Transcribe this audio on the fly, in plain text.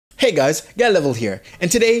Hey guys, Get Level here,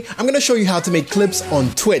 and today I'm gonna show you how to make clips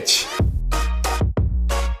on Twitch.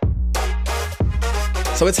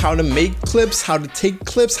 So it's how to make clips, how to take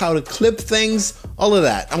clips, how to clip things, all of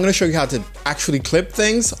that. I'm gonna show you how to actually clip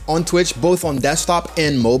things on Twitch, both on desktop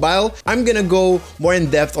and mobile. I'm gonna go more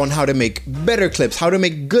in depth on how to make better clips, how to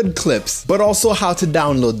make good clips, but also how to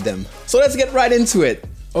download them. So let's get right into it.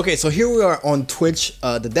 Okay, so here we are on Twitch,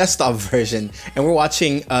 the desktop version, and we're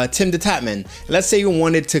watching TimTheTatman. Let's say you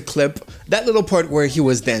wanted to clip that little part where he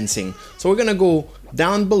was dancing. So we're gonna go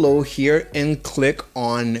down below here and click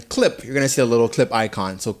on clip. You're gonna see a little clip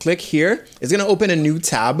icon. So click here. It's gonna open a new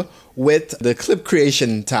tab with the clip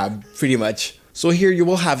creation tab, pretty much. So here you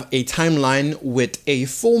will have a timeline with a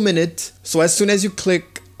full minute. So as soon as you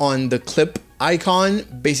click on the clip icon,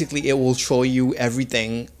 basically it will show you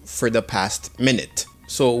everything for the past minute.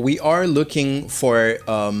 So we are looking for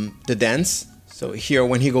the dance. So here,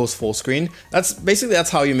 when he goes full screen, that's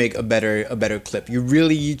how you make a better clip. You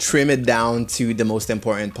really trim it down to the most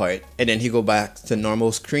important part, and then he go back to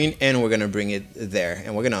normal screen, and we're gonna bring it there,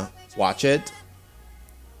 and we're gonna watch it.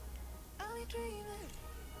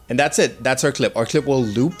 And that's it. That's our clip. Our clip will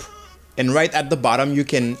loop, and right at the bottom you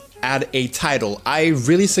can add a title. I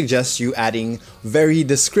really suggest you adding very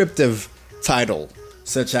descriptive title,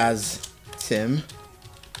 such as Tim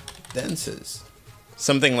Dances,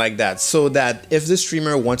 something like that, so that if the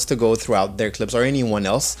streamer wants to go throughout their clips or anyone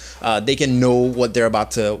else, they can know what they're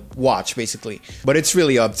about to watch, basically. But it's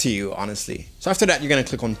really up to you, honestly. So after that, you're gonna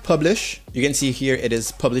click on publish. You can see here it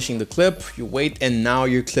is publishing the clip. You wait, and now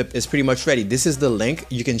your clip is pretty much ready. This is the link.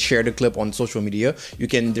 You can share the clip on social media. You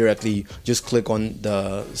can directly just click on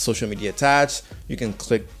the social media attached. You can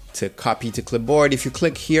click to copy to clipboard. If you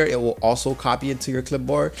click here, it will also copy it to your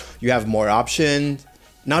clipboard. You have more options.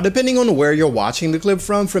 Now, depending on where you're watching the clip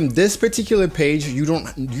from this particular page, you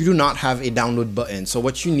do not have a download button. So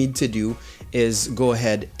what you need to do is go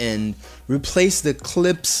ahead and replace the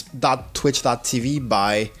clips.twitch.tv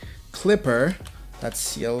by Clipper.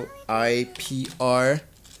 That's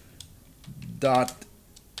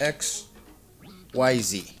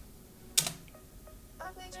CLIPR.xyz.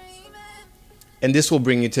 And this will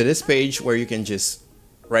bring you to this page where you can just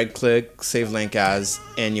right click, save link as,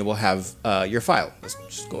 and you will have your file. Let's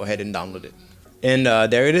just go ahead and download it. And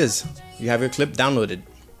there it is. You have your clip downloaded.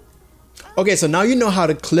 Okay, so now you know how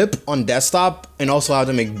to clip on desktop and also how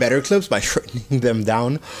to make better clips by shortening them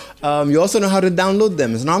down. You also know how to download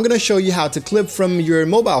them. So now I'm gonna show you how to clip from your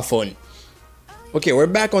mobile phone. Okay, we're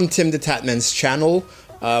back on TimTheTatman's channel.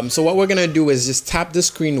 So what we're gonna do is just tap the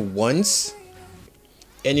screen once,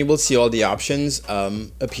 and you will see all the options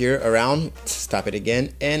appear around. Just tap it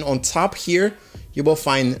again, and on top here you will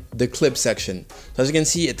find the clip section. So as you can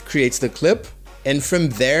see, it creates the clip, and from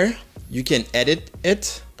there you can edit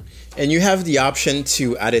it, and you have the option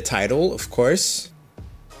to add a title, of course,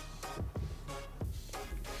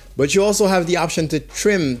 but you also have the option to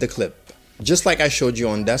trim the clip, just like I showed you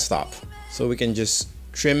on desktop. So we can just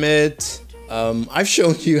trim it. I've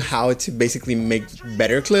shown you how to basically make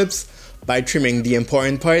better clips by trimming the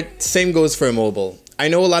important part. Same goes for mobile. I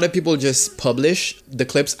know a lot of people just publish the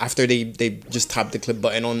clips after they just tap the clip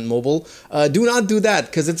button on mobile. Do not do that,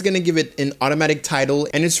 because it's gonna give it an automatic title,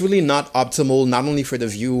 and it's really not optimal, not only for the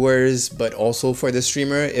viewers but also for the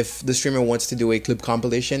streamer. If the streamer wants to do a clip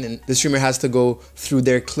compilation and the streamer has to go through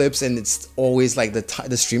their clips and it's always like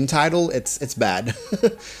the stream title, it's bad.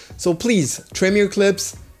 So please trim your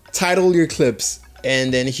clips, title your clips,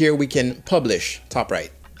 and then here we can publish, top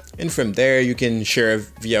right. And from there you can share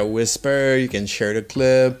via Whisper, you can share the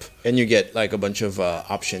clip, and you get like a bunch of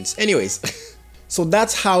options. Anyways, so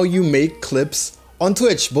that's how you make clips on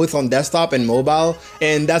Twitch, both on desktop and mobile.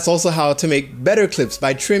 And that's also how to make better clips,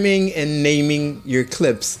 by trimming and naming your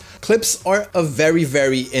clips. Clips are a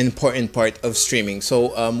very important part of streaming.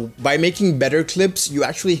 So by making better clips, you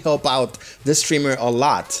actually help out the streamer a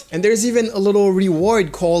lot. And there's even a little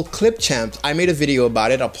reward called Clip Champs. I made a video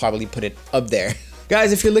about it. I'll probably put it up there.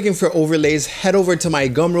 Guys, if you're looking for overlays, head over to my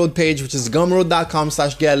Gumroad page, which is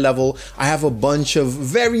gumroad.com/getlevel. I have a bunch of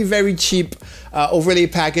very cheap overlay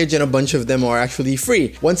package, and a bunch of them are actually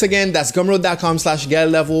free. Once again, that's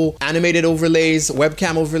gumroad.com/getlevel. Animated overlays,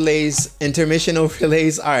 webcam overlays, intermission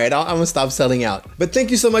overlays. All right, I'm gonna stop selling out. But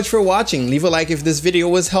thank you so much for watching. Leave a like if this video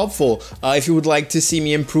was helpful. If you would like to see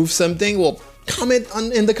me improve something, well, comment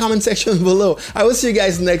in the comment section below. I will see you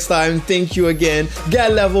guys next time. Thank you again.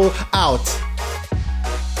 Get Level out.